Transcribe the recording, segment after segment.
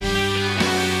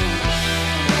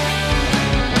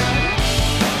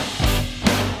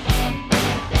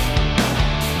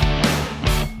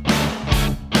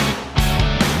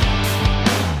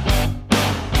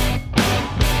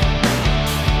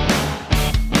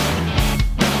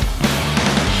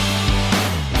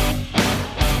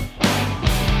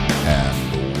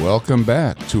Welcome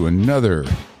back to another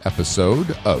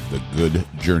episode of the Good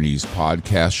Journeys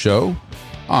podcast show.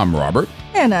 I'm Robert.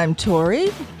 And I'm Tori.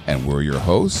 And we're your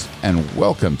hosts, and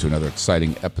welcome to another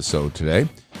exciting episode today.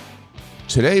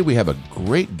 Today we have a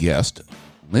great guest,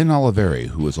 Lynn Oliveri,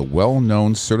 who is a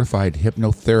well-known certified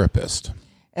hypnotherapist.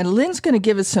 And Lynn's going to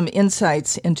give us some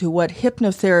insights into what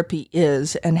hypnotherapy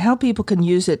is and how people can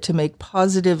use it to make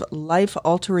positive,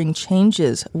 life-altering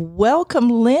changes. Welcome,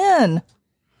 Lynn.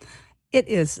 It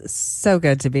is so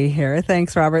good to be here.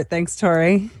 Thanks, Robert. Thanks,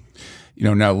 Tori. You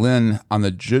know, now, Lynn, on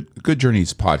the Good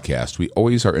Journeys podcast, we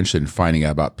always are interested in finding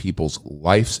out about people's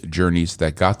life's journeys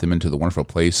that got them into the wonderful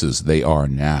places they are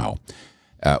now.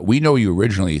 We know you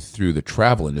originally through the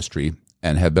travel industry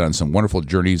and have been on some wonderful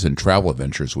journeys and travel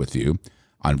adventures with you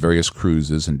on various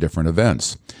cruises and different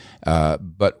events.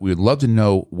 But we'd love to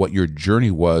know what your journey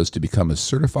was to become a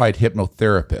certified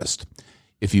hypnotherapist.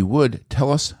 If you would,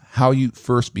 tell us how you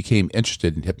first became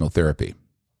interested in hypnotherapy.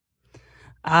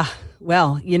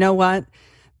 Well, you know what?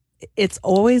 It's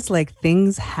always like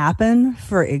things happen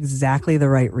for exactly the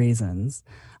right reasons.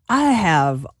 I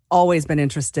have always been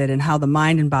interested in how the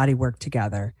mind and body work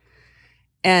together.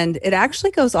 And it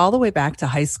actually goes all the way back to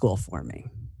high school for me.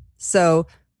 So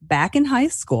back in high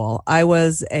school, I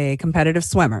was a competitive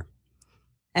swimmer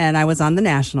and I was on the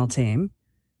national team.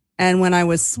 And when I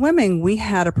was swimming, we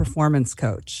had a performance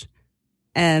coach.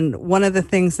 And one of the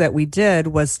things that we did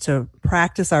was to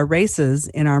practice our races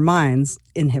in our minds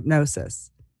in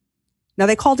hypnosis. Now,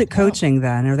 they called it coaching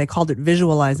then, or they called it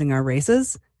visualizing our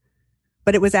races,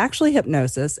 but it was actually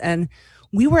hypnosis. And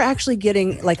we were actually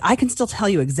getting, like, I can still tell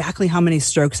you exactly how many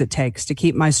strokes it takes to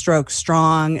keep my stroke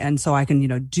strong. And so I can,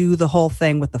 do the whole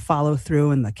thing with the follow through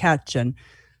and the catch and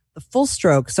the full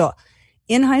stroke. So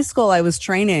in high school, I was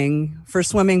training for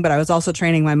swimming, but I was also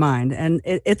training my mind. And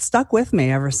it stuck with me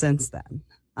ever since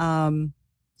then.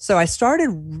 So I started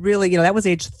really, that was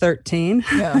age 13.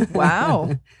 Yeah.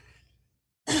 Wow.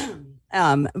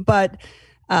 But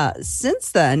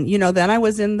since then, then I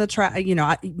was in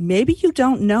the maybe you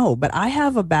don't know, but I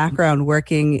have a background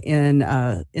working in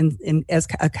as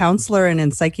a counselor and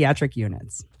in psychiatric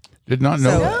units. Did not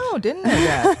know that. No, didn't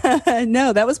know that.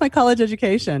 No, that was my college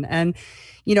education. And,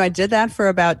 I did that for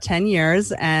about 10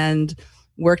 years and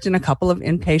worked in a couple of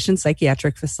inpatient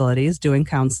psychiatric facilities doing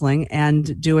counseling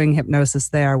and doing hypnosis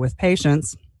there with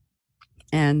patients.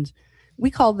 And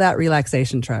we called that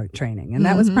relaxation training. And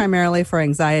that was primarily for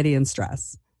anxiety and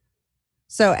stress.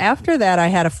 So after that, I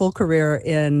had a full career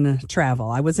in travel.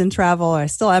 I was in travel. I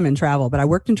still am in travel, but I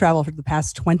worked in travel for the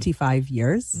past 25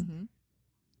 years. Mm-hmm.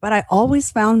 But I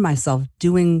always found myself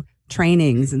doing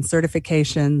trainings and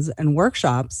certifications and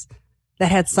workshops that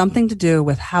had something to do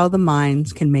with how the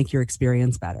mind can make your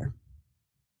experience better.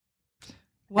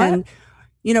 What?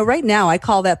 And, right now I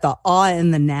call that the awe in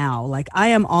the now. Like I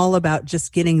am all about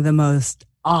just getting the most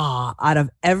awe out of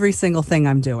every single thing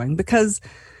I'm doing because,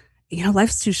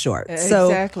 life's too short.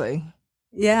 Exactly.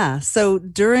 Yeah. So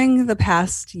during the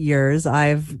past years,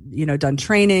 I've, done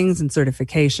trainings and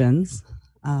certifications.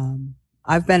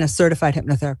 I've been a certified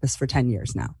hypnotherapist for 10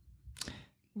 years now.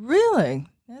 Really?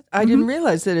 I didn't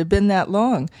realize that it had been that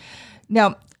long.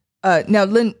 Now,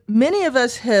 Lynn, many of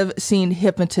us have seen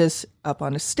hypnotists up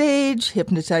on a stage,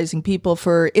 hypnotizing people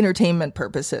for entertainment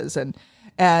purposes.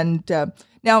 And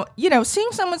now,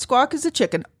 seeing someone squawk as a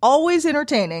chicken, always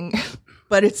entertaining,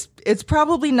 but it's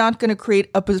probably not going to create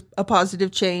a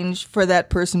positive change for that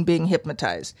person being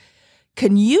hypnotized.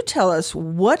 Can you tell us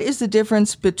what is the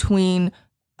difference between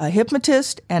a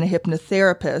hypnotist and a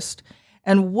hypnotherapist?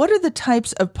 And what are the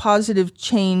types of positive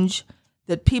change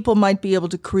that people might be able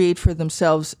to create for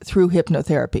themselves through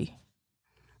hypnotherapy?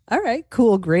 All right,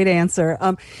 cool. Great answer.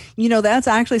 That's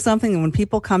actually something when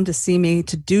people come to see me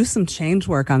to do some change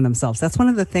work on themselves, that's one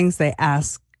of the things they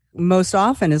ask most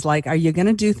often is like, are you going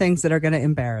to do things that are going to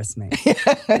embarrass me?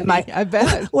 I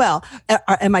bet. Well,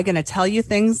 am I going to tell you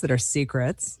things that are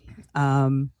secrets? Are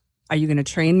you going to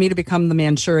train me to become the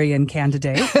Manchurian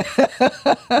candidate?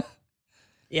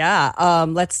 Yeah.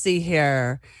 Let's see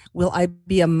here. Will I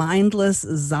be a mindless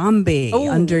zombie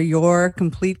under your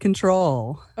complete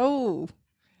control? Oh.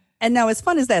 And now, as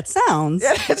fun as that sounds,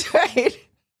 yeah, that's right.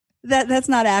 That's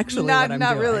not actually what I'm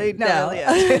not doing. Really. Not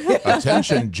really.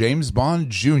 Attention, James Bond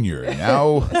Jr.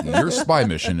 Now your spy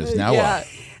mission is now up.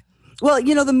 Well,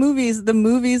 the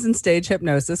movies and stage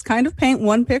hypnosis kind of paint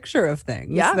one picture of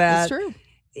things. Yeah, that's true.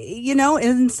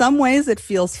 In some ways it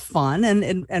feels fun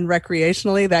and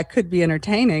recreationally that could be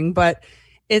entertaining, but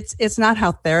it's not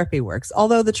how therapy works.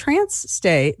 Although the trance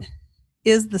state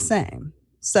is the same.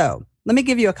 So let me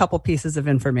give you a couple pieces of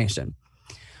information.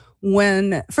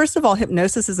 First of all,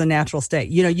 hypnosis is a natural state.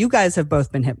 You guys have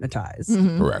both been hypnotized.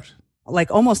 Correct.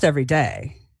 Like almost every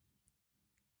day.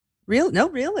 No,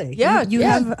 really. Yeah, You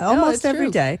have almost every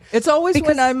true. day. It's always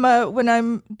when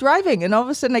I'm driving, and all of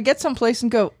a sudden I get someplace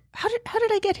and go, how did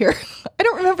I get here? I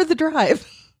don't remember the drive.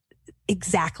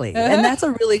 Exactly. And that's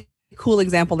a really cool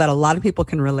example that a lot of people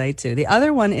can relate to. The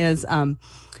other one is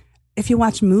if you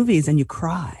watch movies and you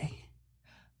cry.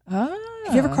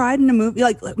 Have you ever cried in a movie?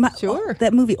 Sure.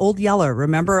 That movie, Old Yeller.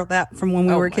 Remember that from when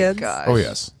we were kids? Gosh. Oh,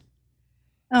 yes.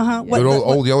 Uh-huh. But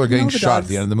old Yeller getting shot at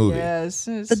the end of the movie. Yes.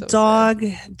 The dog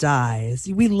dies.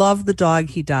 We love the dog.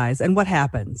 He dies. And what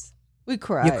happens? We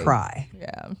cry. You cry.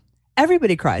 Yeah.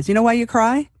 Everybody cries. You know why you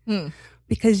cry?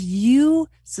 Because you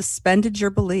suspended your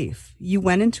belief. You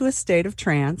went into a state of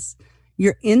trance.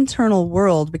 Your internal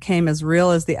world became as real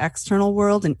as the external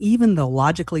world. And even though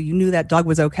logically you knew that dog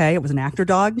was okay, it was an actor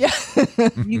dog. Yeah.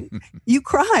 you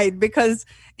cried because,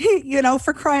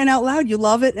 for crying out loud, you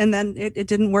love it. And then it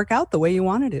didn't work out the way you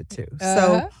wanted it to.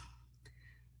 So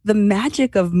the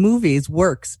magic of movies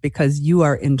works because you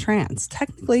are entranced.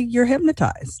 Technically, you're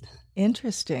hypnotized.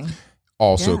 Interesting.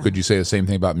 Also, Yeah. could you say the same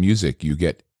thing about music? You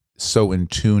get so in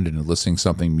tuned into listening to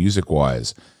something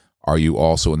music-wise. Are you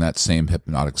also in that same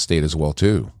hypnotic state as well,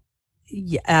 too?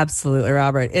 Yeah, absolutely,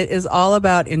 Robert. It is all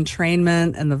about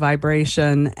entrainment and the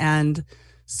vibration. And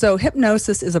so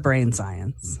hypnosis is a brain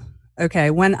science.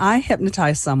 Okay. When I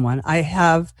hypnotize someone, I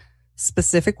have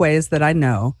specific ways that I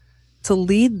know to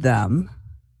lead them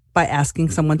by asking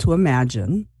someone to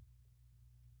imagine.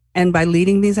 And by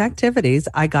leading these activities,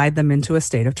 I guide them into a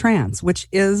state of trance, which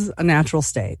is a natural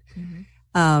state.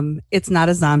 It's not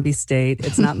a zombie state.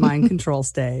 It's not mind control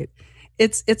state.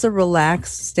 It's a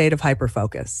relaxed state of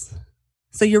hyperfocus.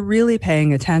 So you're really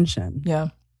paying attention. Yeah.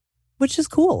 Which is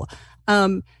cool.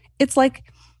 It's like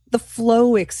the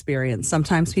flow experience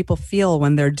sometimes people feel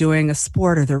when they're doing a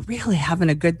sport or they're really having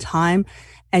a good time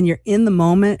and you're in the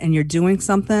moment and you're doing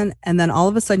something. And then all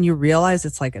of a sudden you realize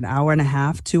it's like an hour and a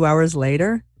half, 2 hours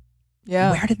later.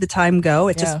 Yeah. Where did the time go?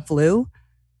 It just flew.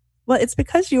 Well, it's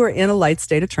because you were in a light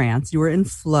state of trance. You were in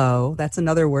flow. That's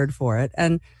another word for it.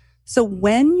 And so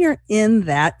when you're in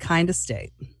that kind of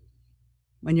state,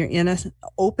 when you're in an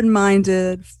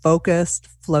open-minded, focused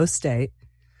flow state,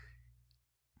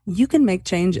 you can make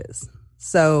changes.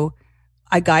 So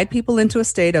I guide people into a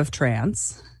state of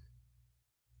trance,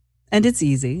 and it's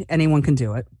easy. Anyone can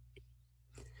do it.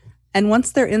 And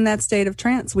once they're in that state of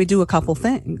trance, we do a couple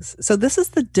things. So this is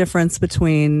the difference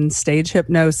between stage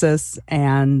hypnosis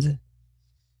and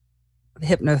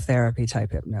hypnotherapy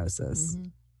type hypnosis.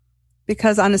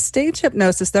 Because on a stage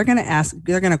hypnosis, they're going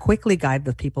to quickly guide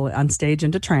the people on stage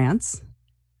into trance.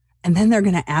 And then they're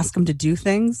going to ask them to do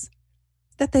things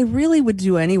that they really would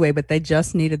do anyway, but they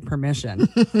just needed permission.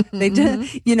 They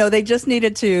just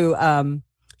needed to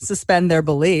suspend their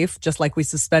belief, just like we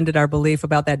suspended our belief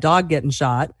about that dog getting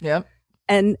shot. Yep.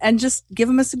 And just give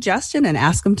them a suggestion and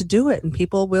ask them to do it. And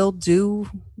people will do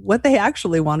what they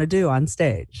actually want to do on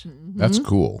stage. That's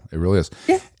cool. It really is.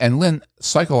 Yeah. And Lynn,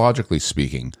 psychologically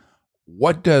speaking,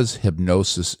 what does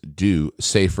hypnosis do,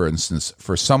 say, for instance,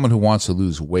 for someone who wants to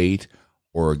lose weight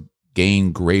or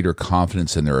gain greater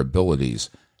confidence in their abilities?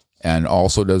 And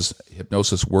also, does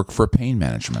hypnosis work for pain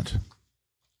management?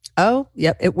 Oh,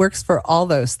 yep. It works for all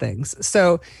those things.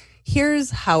 So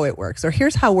here's how it works, or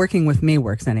here's how working with me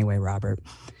works anyway, Robert.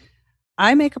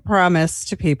 I make a promise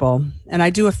to people, and I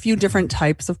do a few different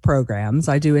types of programs.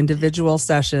 I do individual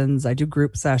sessions. I do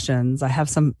group sessions. I have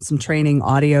some training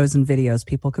audios and videos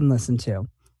people can listen to.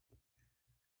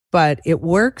 But it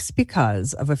works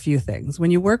because of a few things. When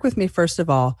you work with me, first of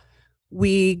all,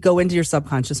 we go into your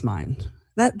subconscious mind.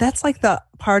 That's like the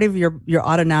part of your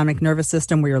autonomic nervous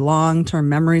system where your long-term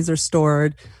memories are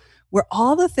stored, where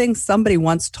all the things somebody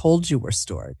once told you were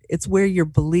stored. It's where your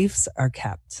beliefs are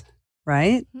kept,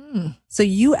 right? So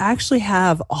you actually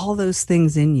have all those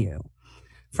things in you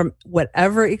from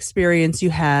whatever experience you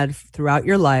had throughout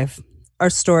your life are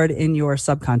stored in your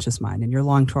subconscious mind, in your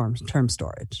long-term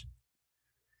storage.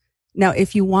 Now,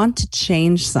 if you want to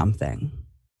change something,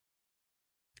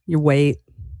 your weight,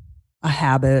 a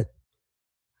habit,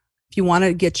 if you want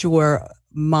to get your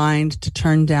mind to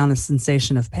turn down a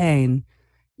sensation of pain,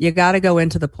 you got to go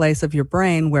into the place of your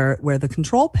brain where the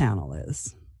control panel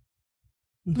is.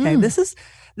 Okay,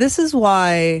 this is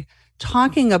why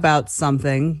talking about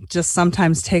something just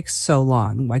sometimes takes so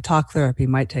long. Why talk therapy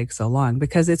might take so long,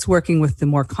 because it's working with the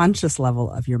more conscious level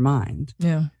of your mind.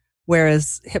 Yeah.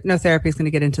 Whereas hypnotherapy is going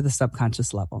to get into the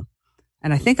subconscious level.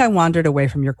 And I think I wandered away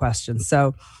from your question.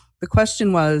 So the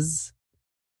question was,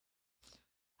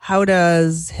 how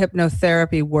does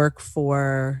hypnotherapy work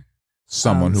for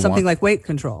Someone who something like weight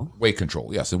control. Weight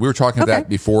control, yes. And we were talking about that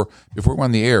before we went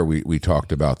on the air. We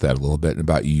talked about that a little bit and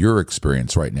about your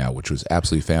experience right now, which was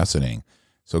absolutely fascinating.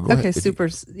 So go ahead. Super.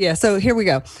 Yeah. So here we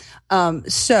go.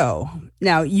 So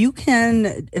now you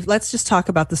can, let's just talk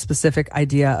about the specific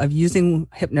idea of using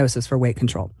hypnosis for weight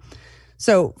control.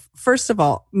 So first of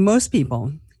all, most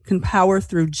people can power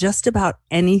through just about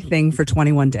anything for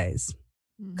 21 days,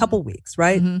 a couple weeks,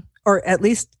 right? Mm-hmm. Or at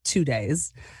least 2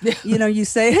 days. You know, you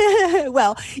say, I'm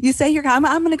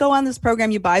going to go on this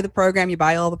program. You buy the program, you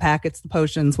buy all the packets, the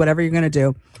potions, whatever you're going to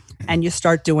do. And you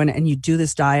start doing it and you do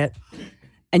this diet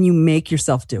and you make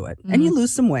yourself do it and you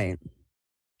lose some weight,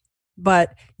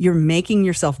 but you're making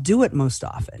yourself do it most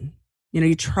often. You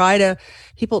know,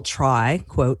 people try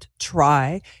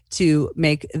to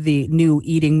make the new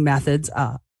eating methods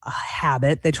a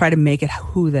habit. They try to make it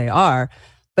who they are.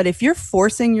 But if you're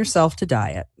forcing yourself to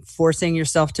diet, forcing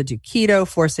yourself to do keto,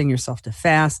 forcing yourself to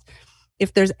fast,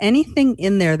 if there's anything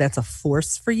in there that's a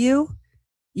force for you,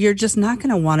 you're just not going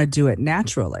to want to do it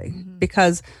naturally. Mm-hmm.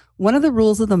 Because one of the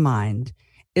rules of the mind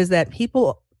is that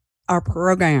people are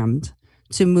programmed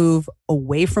to move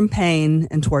away from pain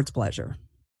and towards pleasure.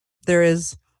 There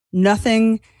is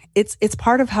nothing, it's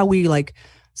part of how we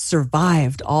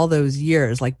survived all those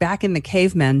years, like back in the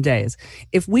caveman days.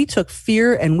 If we took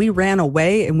fear and we ran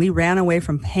away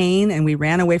from pain and we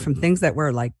ran away from things that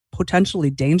were potentially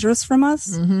dangerous from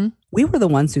us, we were the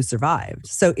ones who survived.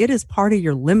 So it is part of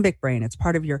your limbic brain. It's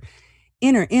part of your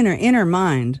inner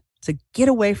mind to get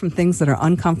away from things that are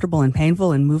uncomfortable and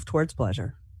painful and move towards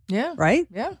pleasure. Yeah. Right?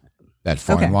 Yeah. That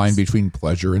fine line between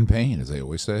pleasure and pain, as they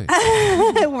always say.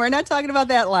 We're not talking about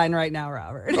that line right now,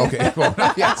 Robert. Okay. Well,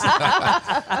 yes.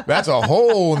 That's a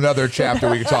whole nother chapter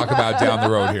we can talk about down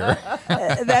the road here.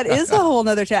 That is a whole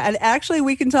nother chat. And actually,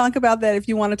 we can talk about that if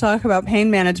you want to talk about pain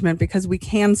management, because we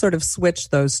can sort of switch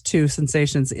those two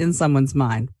sensations in someone's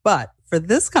mind. But for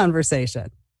this conversation,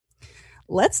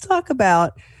 let's talk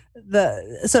about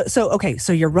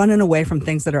so you're running away from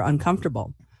things that are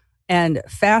uncomfortable. And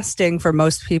fasting for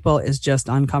most people is just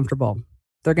uncomfortable.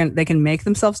 They can make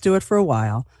themselves do it for a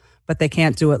while, but they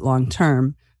can't do it long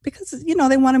term because,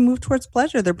 they want to move towards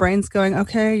pleasure. Their brain's going,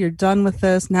 okay, you're done with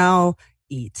this. Now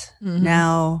eat. Mm-hmm.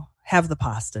 Now have the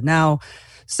pasta. Now,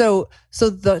 so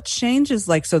the change is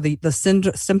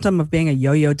the symptom of being a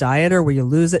yo-yo dieter where you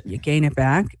lose it, you gain it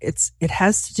back. It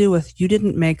has to do with you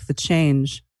didn't make the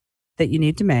change that you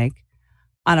need to make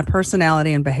on a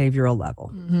personality and behavioral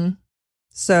level. Mm-hmm.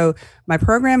 So my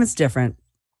program is different.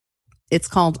 It's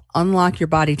called Unlock Your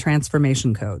Body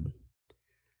Transformation Code.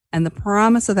 And the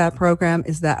promise of that program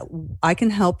is that I can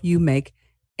help you make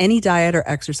any diet or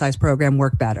exercise program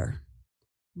work better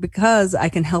because I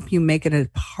can help you make it a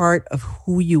part of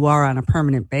who you are on a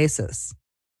permanent basis,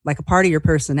 like a part of your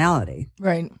personality.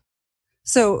 Right.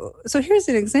 So here's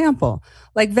an example,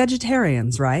 like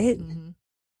vegetarians, right? Mm-hmm.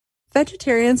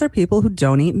 Vegetarians are people who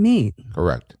don't eat meat.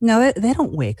 Correct. Now, they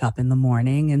don't wake up in the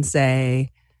morning and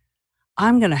say,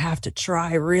 I'm going to have to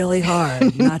try really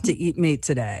hard not to eat meat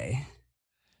today.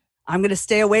 I'm going to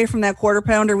stay away from that quarter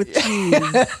pounder with cheese.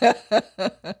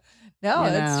 No,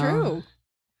 that's true.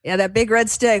 Yeah, that big red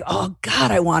steak. Oh,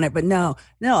 God, I want it. But no,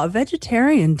 a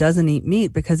vegetarian doesn't eat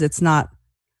meat because it's not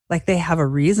like they have a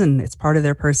reason. It's part of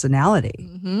their personality.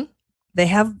 Mm-hmm. They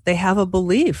have a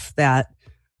belief that,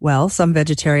 well, some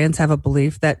vegetarians have a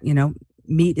belief that,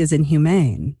 meat is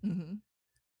inhumane. Mm-hmm.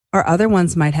 Or other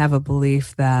ones might have a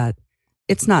belief that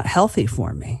it's not healthy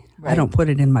for me. Right. I don't put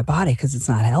it in my body because it's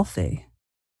not healthy.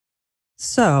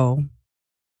 So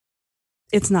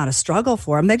it's not a struggle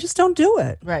for them. They just don't do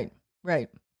it. Right.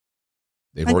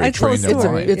 They've already trained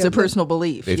their mind. It's a personal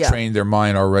belief. They've trained their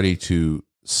mind already to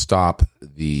stop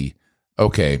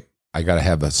okay, I got to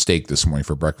have a steak this morning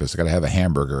for breakfast. I got to have a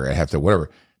hamburger. I have to whatever.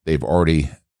 They've already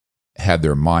had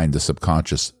their mind, the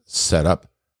subconscious, set up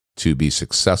to be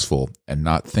successful and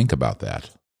not think about that.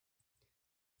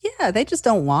 Yeah, they just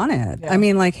don't want it. Yeah. I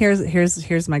mean,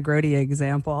 here's my grody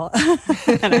example,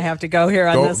 and I have to go here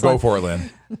on this one. Go for it,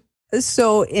 Lynn.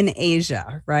 So in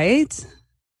Asia, right,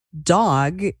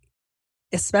 dog,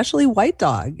 especially white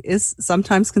dog, is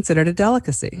sometimes considered a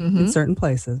delicacy in certain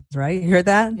places, right? You heard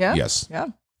that? Yeah. Yes. Yeah.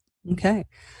 Okay.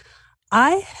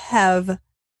 I have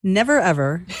never,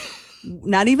 ever,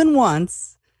 not even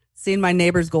once, seen my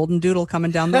neighbor's golden doodle coming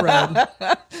down the road.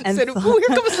 And said, "Oh,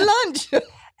 here comes lunch."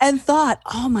 And thought,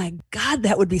 "Oh my God,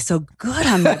 that would be so good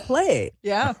on my plate."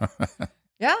 Yeah.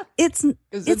 It's not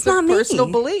a personal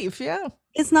me. belief. Yeah.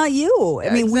 It's not you.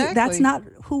 I mean, exactly. That's not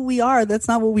who we are. That's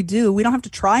not what we do. We don't have to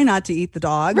try not to eat the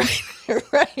dog.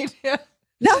 Right. Yeah.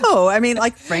 No, I mean,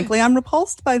 frankly, I'm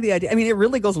repulsed by the idea. I mean, it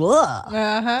really goes,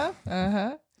 ugh.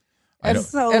 I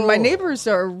know. And my neighbors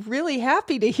are really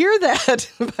happy to hear that,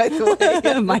 by the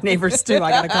way. My neighbors too. I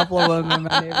got a couple of them in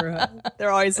my neighborhood. They're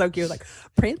always so cute, like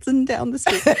prancing down the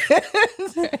street.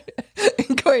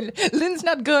 Going, Lynn's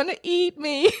not going to eat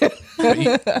me.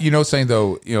 Saying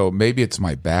though, maybe it's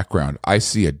my background. I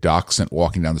see a dachshund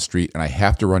walking down the street and I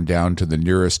have to run down to the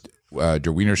nearest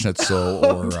Der Wiener Schnitzel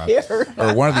or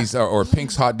one of these or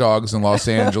Pink's Hot Dogs in Los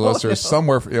Angeles or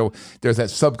somewhere. There's that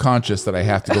subconscious that I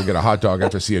have to go get a hot dog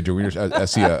after I see a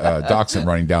dachshund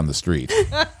running down the street.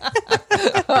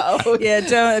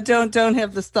 Yeah, don't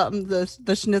have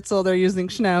the schnitzel. They're using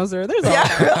Schnauzer. There's all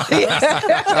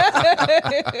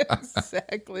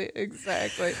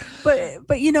exactly. But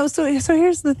so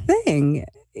here's the thing.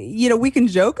 We can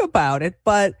joke about it,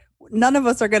 but none of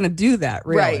us are going to do that,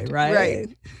 really, right?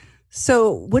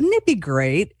 So wouldn't it be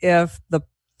great if the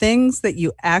things that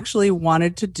you actually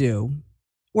wanted to do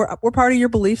were part of your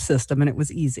belief system and it was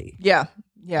easy? Yeah.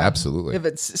 Absolutely. If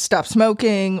it's stop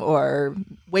smoking or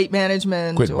weight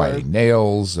management. Quit biting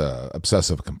nails,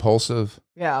 obsessive compulsive.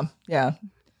 Yeah.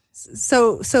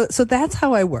 So that's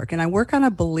how I work. And I work on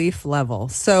a belief level.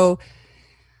 So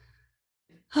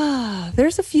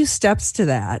there's a few steps to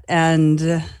that.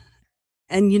 And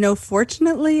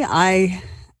fortunately,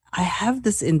 I have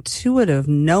this intuitive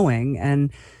knowing, and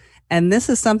this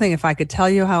is something, if I could tell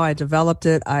you how I developed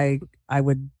it, I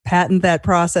would patent that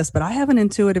process, but I have an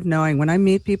intuitive knowing when I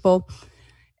meet people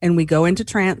and we go into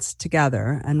trance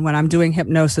together. And when I'm doing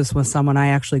hypnosis with someone, I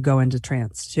actually go into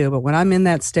trance too. But when I'm in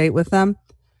that state with them,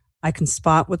 I can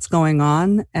spot what's going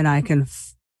on and I can,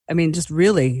 just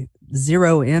really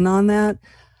zero in on that.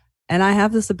 And I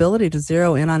have this ability to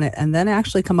zero in on it and then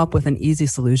actually come up with an easy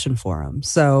solution for them.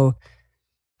 So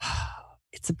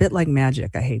it's a bit like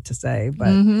magic, I hate to say,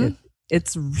 but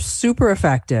it's super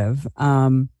effective.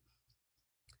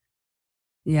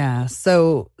 Yeah.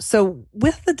 So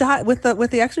with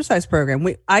the exercise program,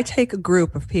 I take a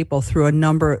group of people through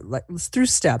through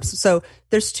steps. So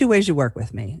there's two ways you work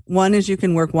with me. One is you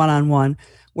can work one-on-one,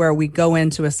 where we go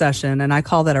into a session, and I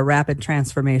call that a rapid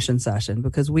transformation session,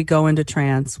 because we go into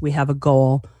trance, we have a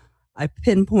goal. I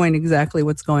pinpoint exactly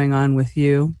what's going on with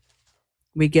you.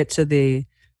 We get to the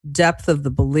depth of the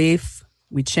belief,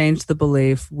 we change the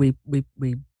belief, we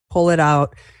pull it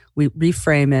out, we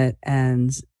reframe it,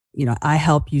 and I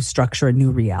help you structure a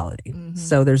new reality.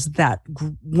 So there's that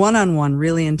one-on-one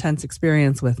really intense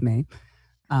experience with me,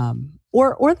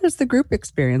 or there's the group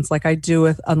experience like I do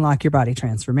with Unlock Your Body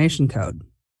Transformation Code.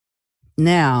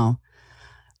 Now,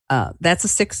 I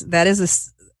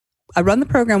run the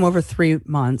program over 3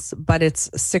 months, but it's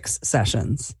 6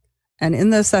 sessions. And in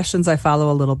those sessions, I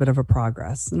follow a little bit of a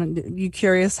progress. And are you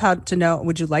curious how to know?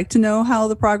 Would you like to know how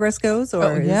the progress goes?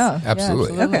 Absolutely. Yeah,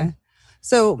 absolutely. Okay.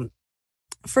 So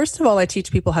first of all, I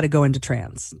teach people how to go into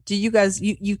trance. Do you guys,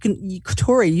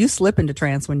 Tori, you slip into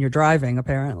trance when you're driving,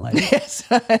 apparently. Yes,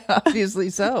 obviously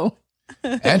so.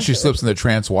 And she slips into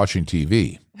trance watching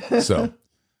TV. So,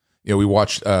 we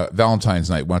watched Valentine's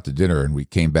night, went to dinner, and we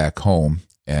came back home,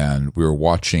 and we were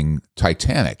watching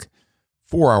Titanic,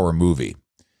 4-hour movie.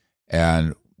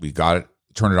 And we turned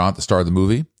it on at the start of the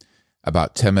movie.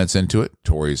 About 10 minutes into it,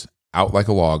 Tori's out like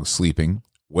a log, sleeping,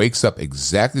 wakes up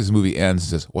exactly as the movie ends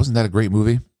and says, "Wasn't that a great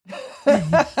movie?"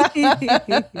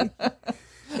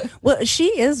 Well,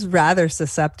 she is rather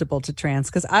susceptible to trance,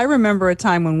 because I remember a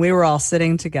time when we were all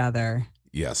sitting together.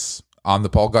 Yes. On the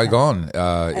Paul Gaigon in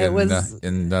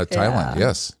Thailand.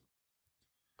 Yes.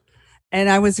 And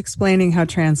I was explaining how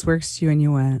trance works to you, and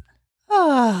you went,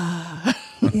 "Ah."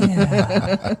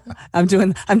 Yeah. I'm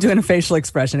doing a facial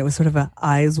expression. It was sort of a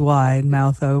eyes wide,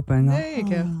 mouth open. There you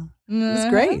go. It was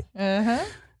great.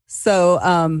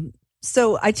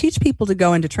 So I teach people to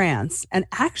go into trance. And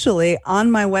actually, on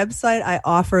my website, I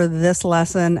offer this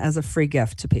lesson as a free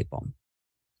gift to people.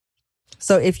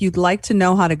 So if you'd like to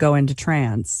know how to go into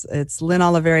trance, it's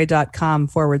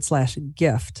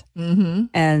lynnoliveri.com/gift.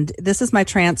 And this is my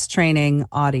trance training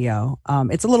audio.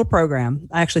 It's a little program.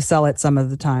 I actually sell it some of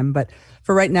the time, but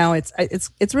for right now, it's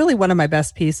really one of my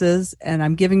best pieces, and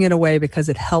I'm giving it away because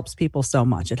it helps people so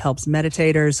much. It helps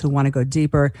meditators who want to go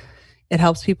deeper. It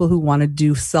helps people who want to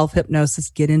do self-hypnosis,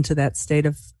 get into that state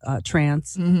of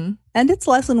trance. And it's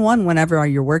lesson 1 whenever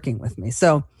you're working with me.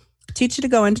 So teach you to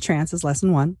go into trance is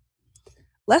lesson 1.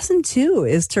 Lesson 2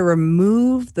 is to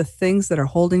remove the things that are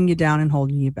holding you down and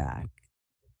holding you back.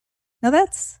 Now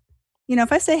that's,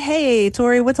 if I say, "Hey,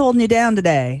 Tori, what's holding you down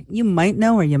today?" You might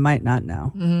know or you might not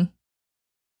know.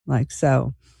 Like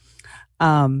so.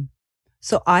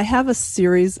 So I have a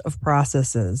series of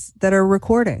processes that are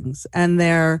recordings, and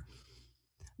they're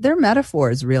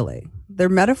metaphors, really. They're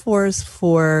metaphors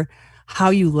for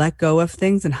how you let go of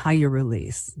things and how you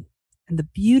release. And the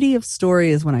beauty of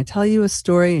story is when I tell you a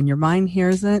story and your mind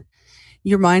hears it,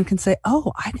 your mind can say,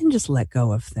 oh, I can just let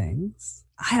go of things.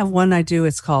 I have one I do.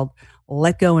 It's called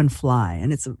Let Go and Fly.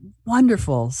 And it's a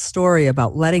wonderful story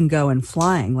about letting go and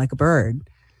flying like a bird.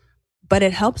 But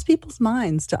it helps people's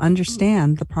minds to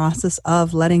understand the process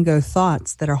of letting go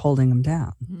thoughts that are holding them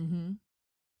down. Mm-hmm.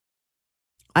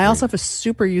 I also have a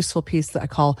super useful piece that I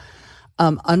call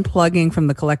unplugging from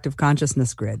the collective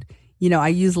consciousness grid. You know, I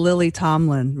use Lily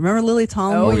Tomlin. Remember Lily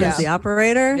Tomlin? Oh, was yeah. the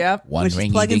operator? Yep. One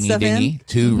ringy dingy dingy,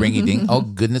 two ringy ding. Oh,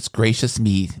 goodness gracious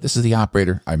me. This is the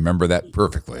operator. I remember that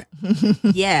perfectly.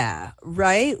 Yeah,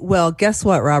 right? Well, guess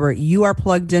what, Robert? You are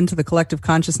plugged into the collective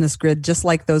consciousness grid just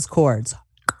like those cords.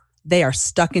 They are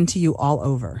stuck into you all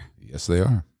over. Yes, they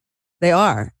are. They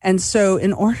are. And so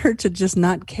in order to just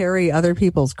not carry other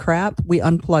people's crap, we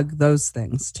unplug those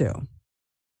things too.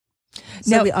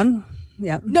 So now,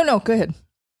 yeah. No, go ahead.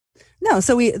 No,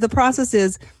 so the process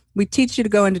is we teach you to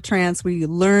go into trance. We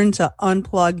learn to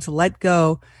unplug, to let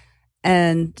go,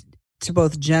 and to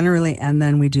both generally, and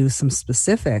then we do some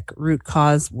specific root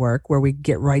cause work where we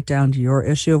get right down to your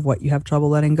issue of what you have trouble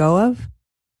letting go of.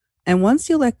 And once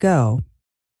you let go,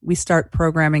 we start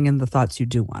programming in the thoughts you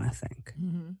do want to think.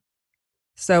 Mm-hmm.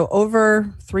 So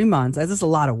over 3 months, this is a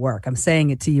lot of work. I'm saying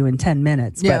it to you in 10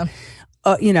 minutes, Yeah. but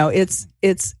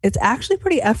it's actually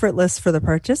pretty effortless for the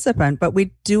participant, but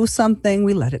we do something,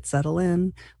 we let it settle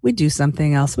in. We do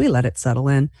something else, we let it settle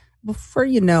in. Before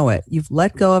you know it, you've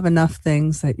let go of enough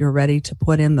things that you're ready to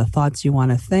put in the thoughts you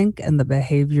want to think and the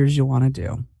behaviors you want to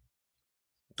do.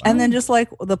 And then just like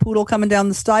the poodle coming down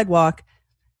the sidewalk,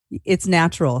 it's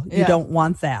natural. You don't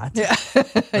want that.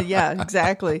 Yeah, yeah,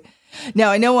 exactly.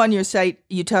 Now, I know on your site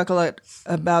you talk a lot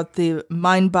about the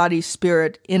mind, body,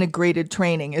 spirit integrated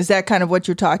training. Is that kind of what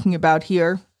you're talking about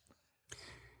here?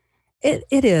 It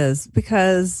is,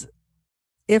 because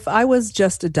if I was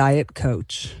just a diet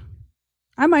coach,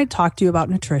 I might talk to you about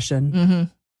nutrition. Mm-hmm.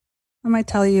 I might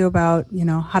tell you about,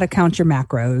 how to count your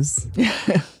macros.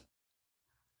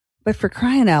 But for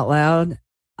crying out loud,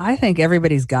 I think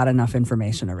everybody's got enough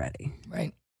information already.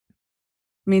 Right.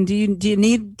 I mean, do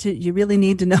you really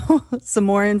need to know some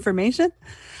more information?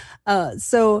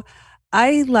 So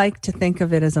I like to think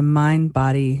of it as a mind,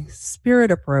 body,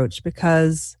 spirit approach,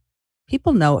 because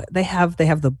people know it. They have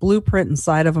the blueprint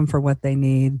inside of them for what they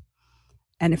need.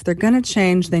 And if they're going to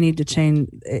change, they need to change.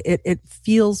 It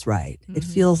feels right. Mm-hmm. It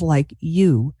feels like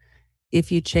you,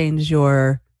 if you change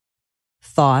your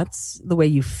thoughts, the way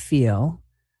you feel,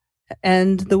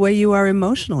 and the way you are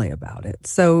emotionally about it.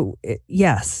 So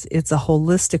yes, it's a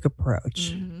holistic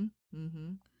approach. Mm-hmm.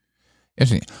 Mm-hmm.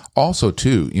 Interesting. Also,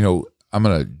 too, I'm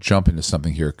going to jump into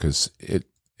something here because it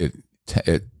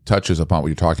touches upon what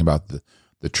you're talking about,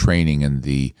 the training and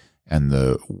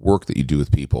the work that you do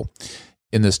with people.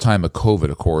 In this time of COVID,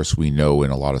 of course, we know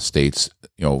in a lot of states,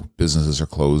 businesses are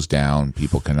closed down.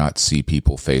 People cannot see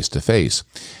people face to face.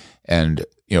 And,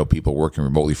 people working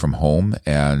remotely from home.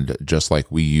 And just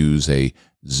like we use a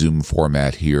Zoom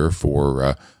format here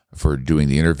for doing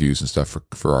the interviews and stuff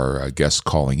for our guests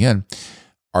calling in,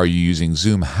 are you using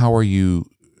Zoom? How are you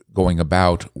going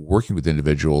about working with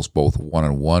individuals, both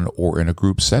one-on-one or in a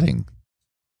group setting?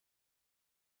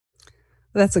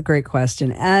 That's a great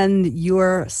question. And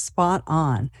you're spot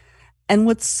on. And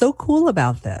what's so cool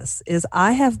about this is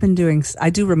I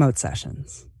do remote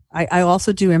sessions. I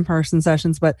also do in-person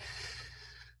sessions, but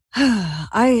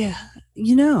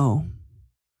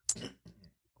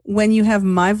when you have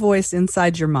my voice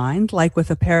inside your mind, like with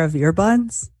a pair of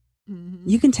earbuds, mm-hmm.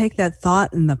 you can take that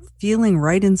thought and the feeling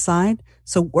right inside.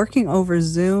 So working over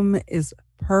Zoom is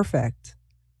perfect.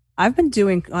 I've been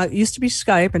doing, it used to be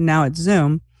Skype and now it's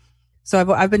Zoom. So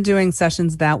I've been doing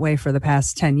sessions that way for the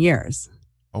past 10 years.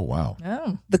 Oh, wow.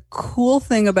 Oh. The cool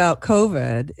thing about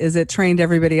COVID is it trained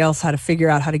everybody else how to figure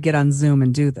out how to get on Zoom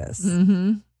and do this.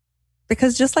 Mm-hmm.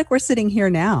 Because just like we're sitting here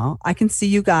now, I can see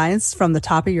you guys from the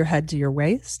top of your head to your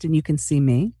waist, and you can see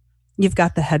me. You've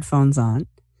got the headphones on.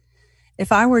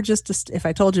 If I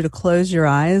told you to close your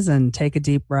eyes and take a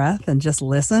deep breath and just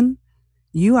listen,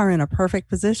 you are in a perfect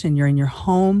position. You're in your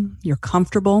home. You're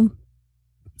comfortable.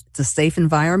 It's a safe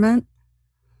environment.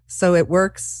 So it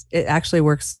works. It actually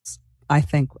works, I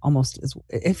think,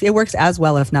 it works as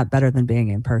well, if not better, than being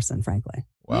in person, frankly.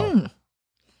 Wow. Mm.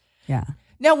 Yeah.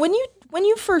 Now, when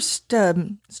you first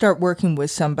start working with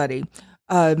somebody,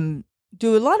 do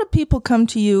a lot of people come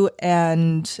to you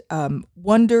and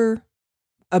wonder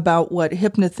about what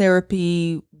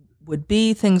hypnotherapy would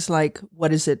be? Things like, what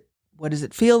does it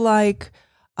feel like?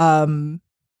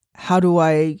 How do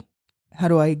I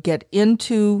get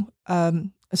into a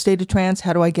state of trance?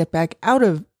 How do I get back out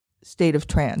of state of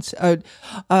trance?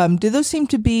 Do those seem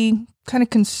to be kind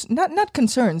of not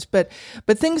concerns, but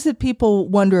things that people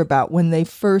wonder about when they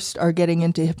first are getting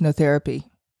into hypnotherapy?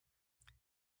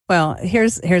 Well,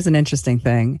 here's an interesting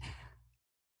thing.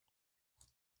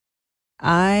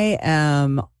 I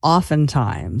am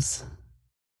oftentimes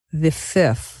the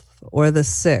 5th or the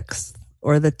 6th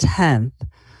or the 10th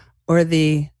or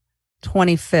the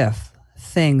 25th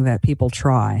thing that people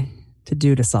try to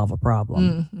do to solve a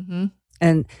problem. Mm-hmm.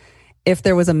 And if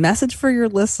there was a message for your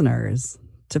listeners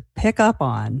to pick up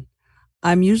on,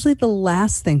 I'm usually the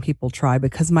last thing people try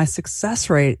because my success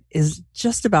rate is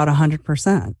just about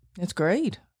 100%. That's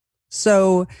great.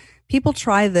 So people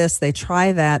try this, they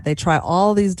try that, they try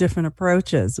all these different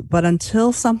approaches, but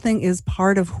until something is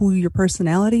part of who your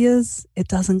personality is, it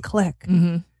doesn't click.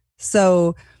 Mm-hmm.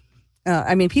 So,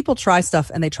 people try stuff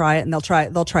and they try it, and they'll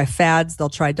try fads, they'll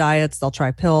try diets, they'll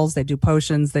try pills, they do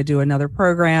potions, they do another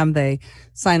program, they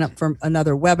sign up for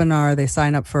another webinar, they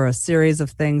sign up for a series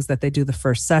of things that they do the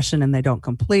first session and they don't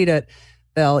complete it.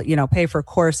 They'll, pay for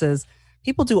courses.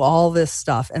 People do all this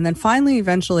stuff. And then finally,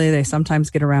 eventually, they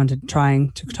sometimes get around to trying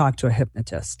to talk to a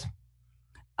hypnotist.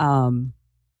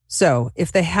 So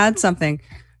if they had something,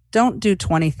 don't do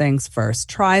 20 things first.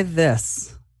 Try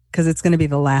this, because it's going to be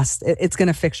the last. It's going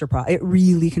to fix your problem. It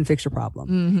really can fix your problem.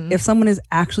 Mm-hmm. If someone is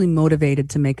actually motivated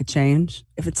to make a change,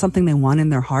 if it's something they want in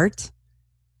their heart,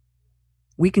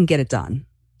 we can get it done.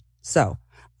 So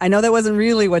I know that wasn't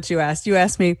really what you asked. You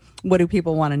asked me, what do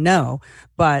people want to know?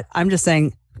 But I'm just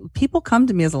saying, people come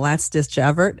to me as a last ditch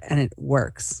effort, and it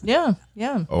works. Yeah.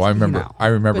 Oh, I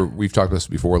remember we've talked about this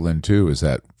before, Lynn, too, is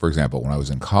that, for example, when I was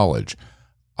in college,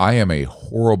 I am a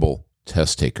horrible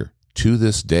test taker. To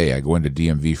this day, I go into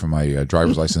DMV for my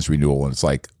driver's license renewal, and it's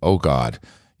like, oh God,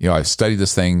 I studied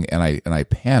this thing and I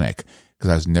panic because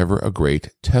I was never a great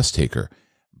test taker.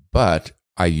 But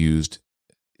I used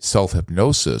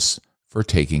self-hypnosis for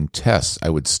taking tests. I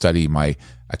would study my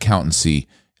accountancy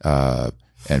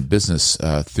and business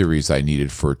theories I needed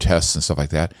for tests and stuff like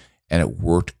that, and it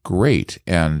worked great.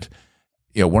 And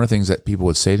one of the things that people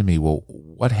would say to me, well,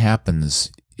 what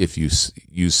happens if you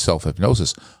use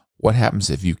self-hypnosis? What happens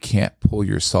if you can't pull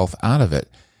yourself out of it?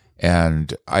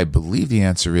 And I believe the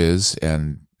answer is,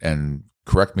 and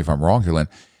correct me if I'm wrong here, Lynn,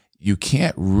 you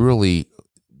can't really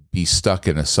be stuck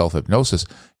in a self-hypnosis.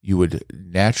 You would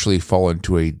naturally fall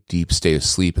into a deep state of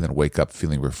sleep and then wake up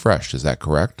feeling refreshed. Is that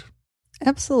correct?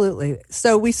 Absolutely.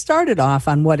 So we started off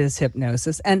on what is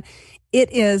hypnosis, and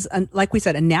it is, like we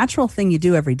said, a natural thing you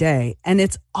do every day. And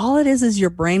it's all it is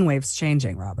your brainwaves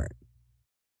changing, Robert.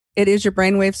 It is your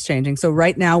brainwaves changing. So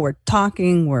right now we're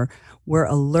talking, we're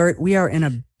alert. We are in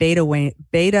a beta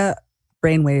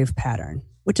brainwave pattern,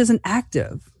 which is an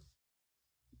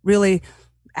really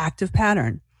active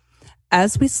pattern.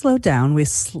 As we slow down,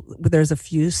 there's a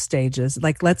few stages.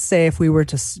 Like, let's say if we were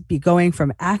to be going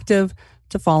from active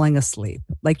to falling asleep,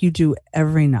 like you do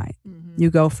every night. Mm-hmm. You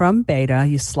go from beta,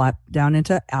 you slap down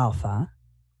into alpha,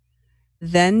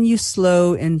 then you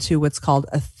slow into what's called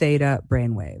a theta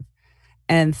brainwave.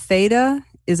 And theta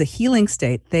is a healing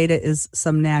state. Theta is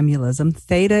somnambulism.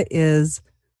 Theta is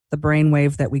the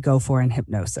brainwave that we go for in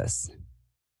hypnosis.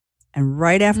 And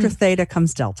right after theta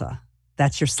comes delta.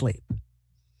 That's your sleep.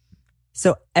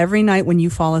 So every night when you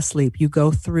fall asleep, you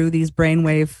go through these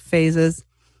brainwave phases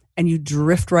and you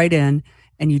drift right in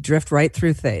and you drift right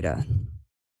through theta.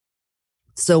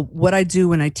 So what I do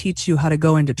when I teach you how to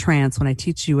go into trance, when I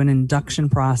teach you an induction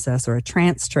process or a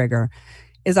trance trigger,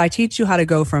 is I teach you how to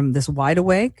go from this wide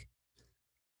awake.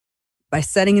 By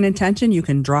setting an intention, you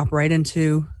can drop right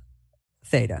into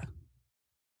theta.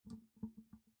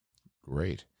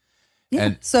 Great. Yeah.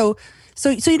 And so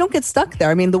you don't get stuck there.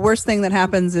 I mean, the worst thing that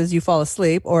happens is you fall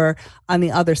asleep, or on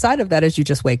the other side of that is you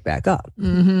just wake back up.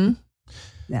 Mm-hmm.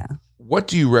 Yeah. What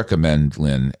do you recommend,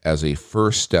 Lynn, as a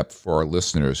first step for our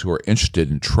listeners who are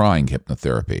interested in trying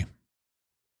hypnotherapy?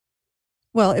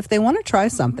 Well, if they want to try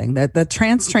something, the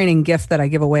trance training gift that I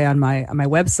give away on my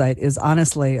website is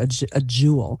honestly a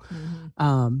jewel.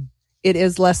 Mm-hmm. It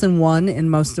is lesson 1 in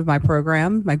most of my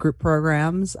programs, my group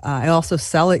programs. I also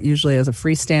sell it usually as a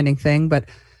freestanding thing, but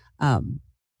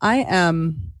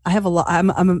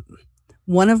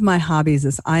one of my hobbies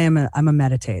is I'm a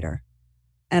meditator,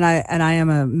 and I am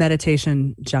a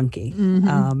meditation junkie.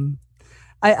 Mm-hmm.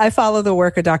 I follow the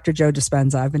work of Dr. Joe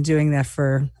Dispenza. I've been doing that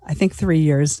for, I think, 3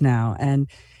 years now. And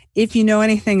if you know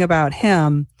anything about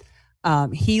him,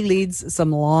 he leads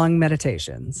some long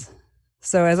meditations.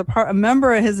 So as a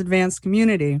member of his advanced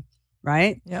community,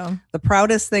 right? Yeah. The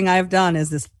proudest thing I've done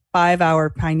is this 5-hour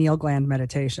pineal gland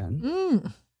meditation.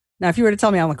 Mm. Now, if you were to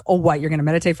tell me, I'm like, oh, what, you're going to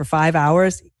meditate for 5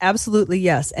 hours? Absolutely,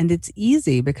 yes. And it's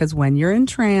easy because when you're in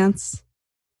trance,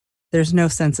 there's no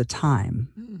sense of time.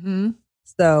 Mm-hmm.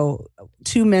 So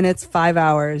 2 minutes, 5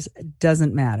 hours,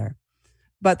 doesn't matter.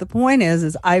 But the point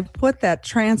is I put that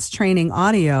trance training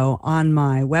audio on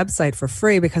my website for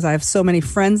free because I have so many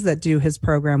friends that do his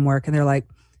program work, and they're like,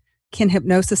 can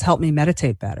hypnosis help me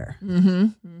meditate better? Mm-hmm.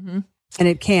 Mm-hmm. And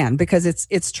it can, because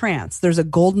it's trance. There's a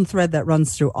golden thread that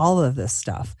runs through all of this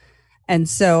stuff. And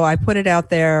so I put it out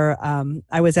there.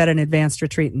 I was at an advanced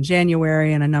retreat in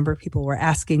January, and a number of people were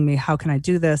asking me, how can I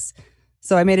do this?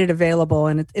 So I made it available,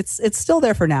 and it's still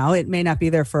there for now. It may not be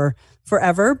there for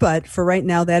forever, but for right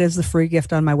now, that is the free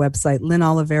gift on my website,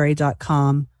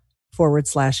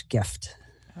 lynnoliveri.com/gift.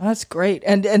 That's great.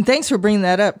 And thanks for bringing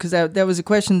that up, because that was a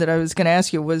question that I was going to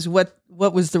ask you, was what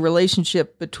was the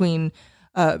relationship between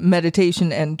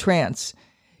meditation and trance?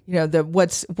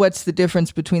 What's the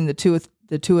difference between the two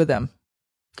of them?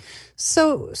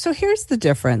 So here's the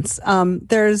difference.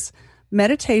 There's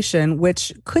meditation,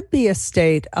 which could be a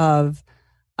state of,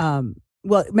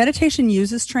 meditation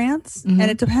uses trance, Mm-hmm.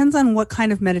 and it depends on what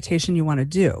kind of meditation you want to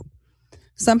do.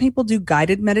 Some people do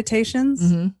guided meditations,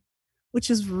 Mm-hmm.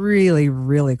 which is really,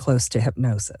 really close to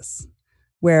hypnosis,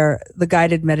 where the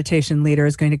guided meditation leader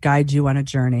is going to guide you on a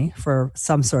journey for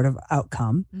some sort of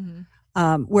outcome.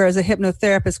 Mm-hmm. Whereas a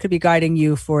hypnotherapist could be guiding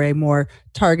you for a more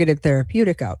targeted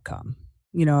therapeutic outcome.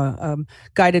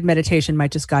 Guided meditation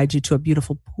might just guide you to a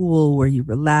beautiful pool where you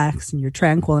relax and you're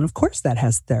tranquil. And of course that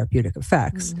has therapeutic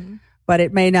effects, Mm-hmm. but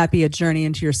it may not be a journey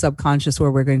into your subconscious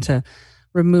where we're going to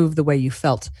remove the way you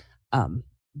felt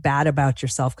bad about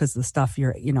yourself because the stuff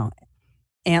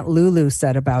Aunt Lulu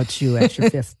said about you at your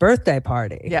 5th birthday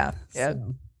party. Yeah.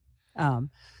 So, and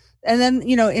then,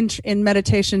 in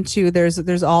meditation too,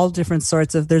 there's all different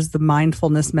sorts of, there's the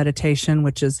mindfulness meditation,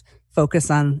 which is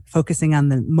focusing on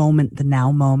the moment, the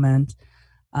now moment.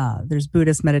 There's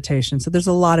Buddhist meditation. So there's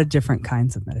a lot of different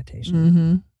kinds of meditation.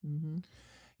 Mm-hmm.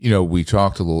 Mm-hmm. We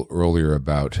talked a little earlier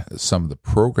about some of the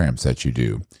programs that you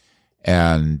do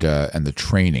and the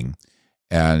training.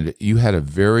 And you had a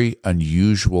very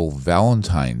unusual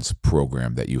Valentine's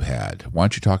program that you had. Why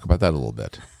don't you talk about that a little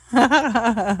bit?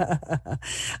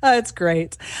 It's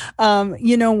great.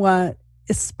 You know what?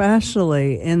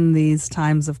 Especially in these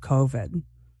times of COVID,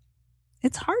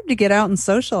 it's hard to get out and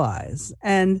socialize.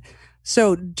 And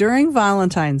so during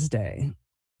Valentine's Day,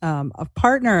 a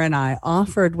partner and I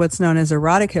offered what's known as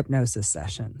erotic hypnosis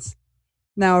sessions.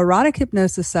 Now, erotic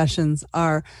hypnosis sessions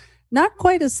are not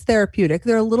quite as therapeutic.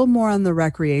 They're a little more on the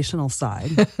recreational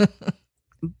side.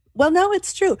 Well, no,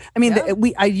 it's true. I mean, Yeah.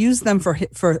 I use them for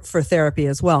therapy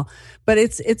as well. But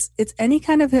it's any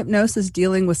kind of hypnosis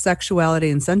dealing with sexuality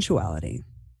and sensuality.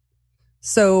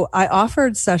 So I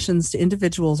offered sessions to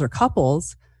individuals or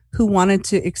couples who wanted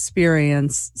to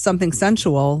experience something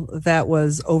sensual that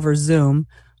was over Zoom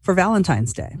for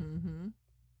Valentine's Day. Mm-hmm.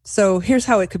 So here's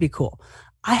how it could be cool.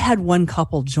 I had one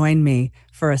couple join me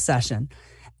for a session,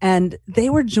 and they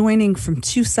were joining from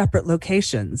 2 separate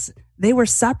locations. They were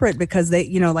separate because they,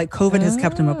 like COVID has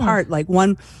kept them apart. Like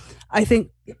one, I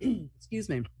think, excuse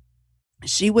me,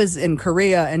 she was in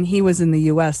Korea and he was in the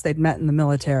US. They'd met in the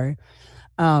military.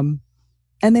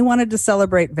 And they wanted to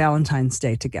celebrate Valentine's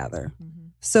Day together. Mm-hmm.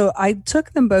 So I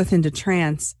took them both into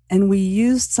trance, and we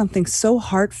used something so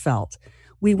heartfelt.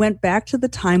 We went back to the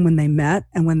time when they met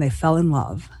and when they fell in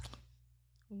love.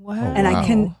 Wow. And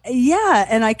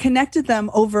I connected them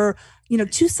over,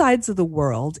 2 sides of the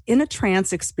world in a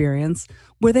trance experience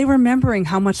where they were remembering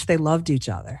how much they loved each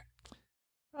other.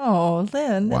 Oh,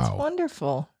 Lynn, that's Wow.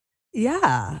 wonderful.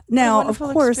 Yeah. Now, of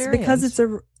wonderful course, experience.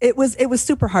 because it was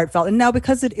super heartfelt. And now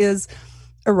because it is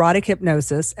erotic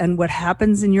hypnosis, and what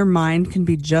happens in your mind can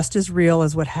be just as real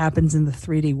as what happens in the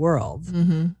 3D world.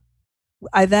 Mm-hmm.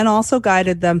 I then also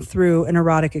guided them through an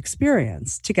erotic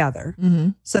experience together. Mm-hmm.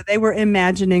 So they were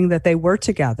imagining that they were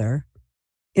together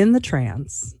in the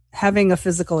trance, having a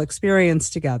physical experience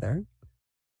together.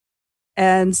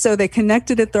 And so they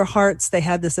connected at their hearts. They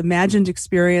had this imagined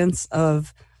experience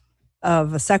of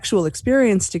a sexual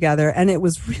experience together. And it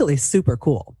was really super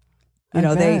cool.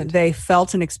 They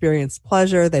felt and experienced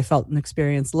pleasure. They felt and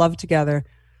experienced love together.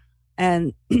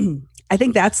 And I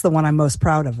think that's the one I'm most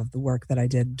proud of the work that I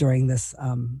did during this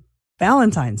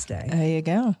Valentine's Day. There you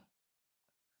go.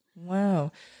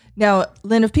 Wow. Now,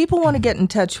 Lynn, if people want to get in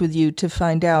touch with you to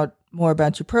find out more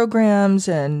about your programs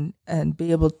and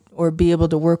be able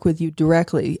to work with you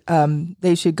directly,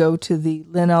 they should go to the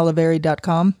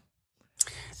lynnoliveri.com.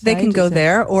 They can go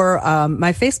there, or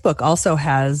my Facebook also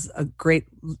has a great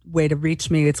way to reach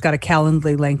me. It's got a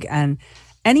Calendly link, and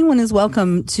anyone is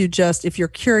welcome to just, if you're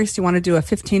curious, you want to do a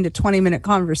 15 to 20 minute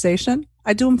conversation,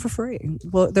 I do them for free.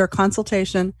 Well, they're a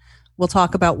consultation. We'll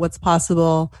talk about what's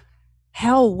possible.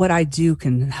 how what I do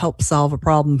can help solve a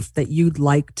problem that you'd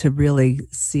like to really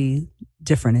see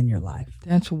different in your life.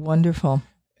 That's wonderful.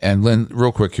 And Lynn,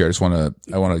 real quick here, I want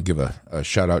to give a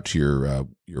shout out to your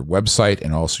website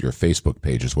and also your Facebook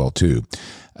page as well too.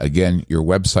 Again, your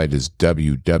website is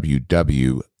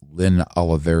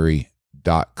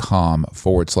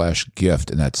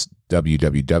www.lynnoliveri.com/gift, and that's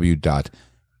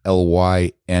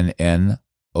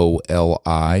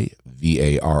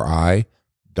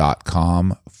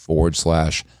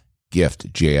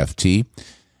www.lynnoliveri.com/gift, GFT.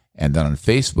 And then on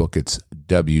Facebook, it's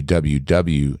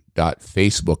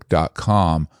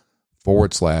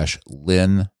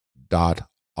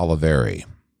www.facebook.com/Lynn.Oliveri.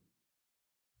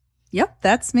 Yep,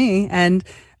 that's me. And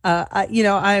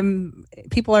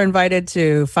people are invited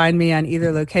to find me on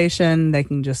either location. They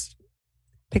can just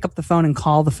pick up the phone and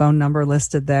call the phone number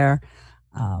listed there.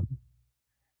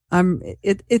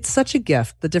 It's such a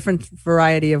gift, the different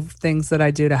variety of things that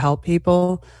I do to help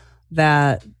people,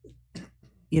 that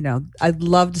I'd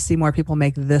love to see more people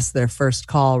make this their first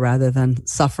call rather than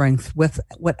suffering with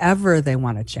whatever they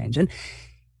want to change. And,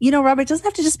 Robert, it doesn't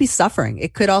have to just be suffering.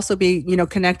 It could also be,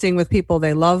 connecting with people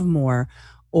they love more,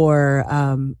 or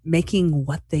making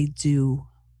what they do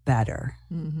better.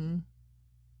 Mm-hmm.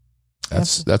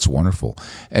 That's wonderful.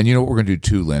 And you know what we're going to do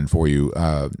too, Lynn, for you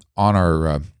on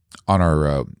our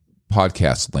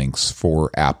podcast links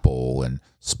for Apple and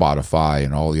Spotify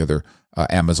and all the other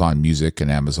Amazon Music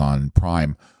and Amazon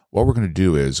Prime. What we're going to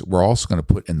do is we're also going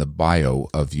to put in the bio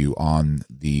of you on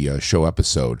the show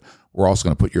episode. We're also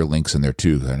going to put your links in there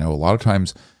too. I know a lot of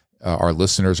times our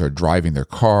listeners are driving their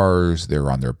cars,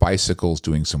 they're on their bicycles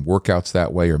doing some workouts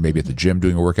that way, or maybe at the gym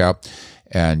doing a workout,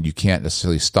 and you can't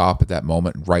necessarily stop at that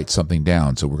moment and write something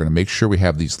down. So we're going to make sure we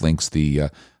have these links, the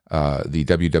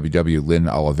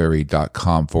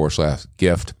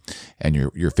www.lynnoliveri.com/gift, and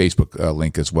your Facebook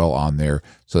link as well on there,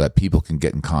 so that people can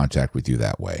get in contact with you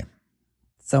that way.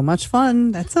 So much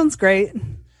fun. That sounds great.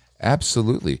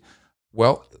 Absolutely.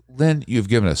 Well, Lynn, you've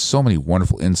given us so many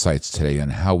wonderful insights today on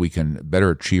how we can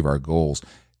better achieve our goals.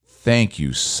 Thank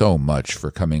you so much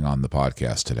for coming on the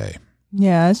podcast today.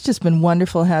 Yeah, it's just been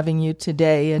wonderful having you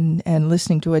today and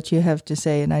listening to what you have to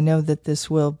say. And I know that this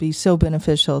will be so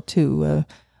beneficial to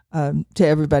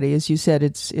everybody. As you said,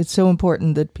 it's so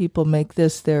important that people make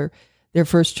this their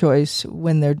first choice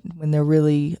when they're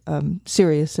really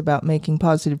serious about making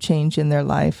positive change in their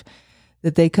life,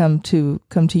 that they come to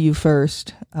you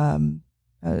first,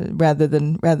 rather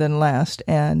than last,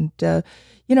 and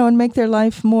and make their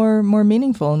life more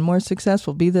meaningful and more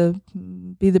successful. Be the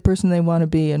person they want to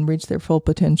be and reach their full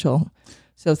potential.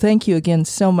 So thank you again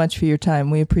so much for your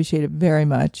time. We appreciate it very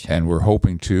much. And we're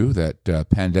hoping too that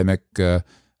pandemic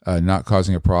not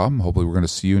causing a problem. Hopefully, we're going to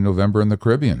see you in November in the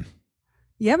Caribbean.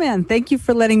 Yeah, man. Thank you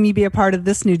for letting me be a part of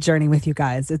this new journey with you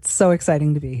guys. It's so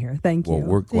exciting to be here. Thank you. Well,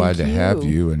 we're glad to have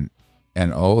you.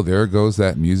 And oh, there goes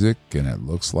that music, and it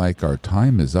looks like our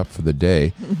time is up for the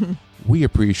day. We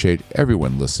appreciate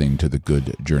everyone listening to the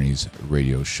Good Journeys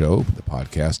radio show, the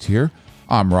podcast here.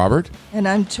 I'm Robert. And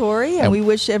I'm Tori, and we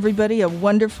wish everybody a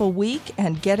wonderful week,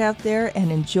 and get out there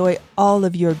and enjoy all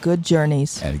of your good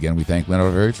journeys. And again, we thank Lynn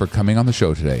Oliveri for coming on the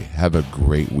show today. Have a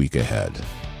great week ahead.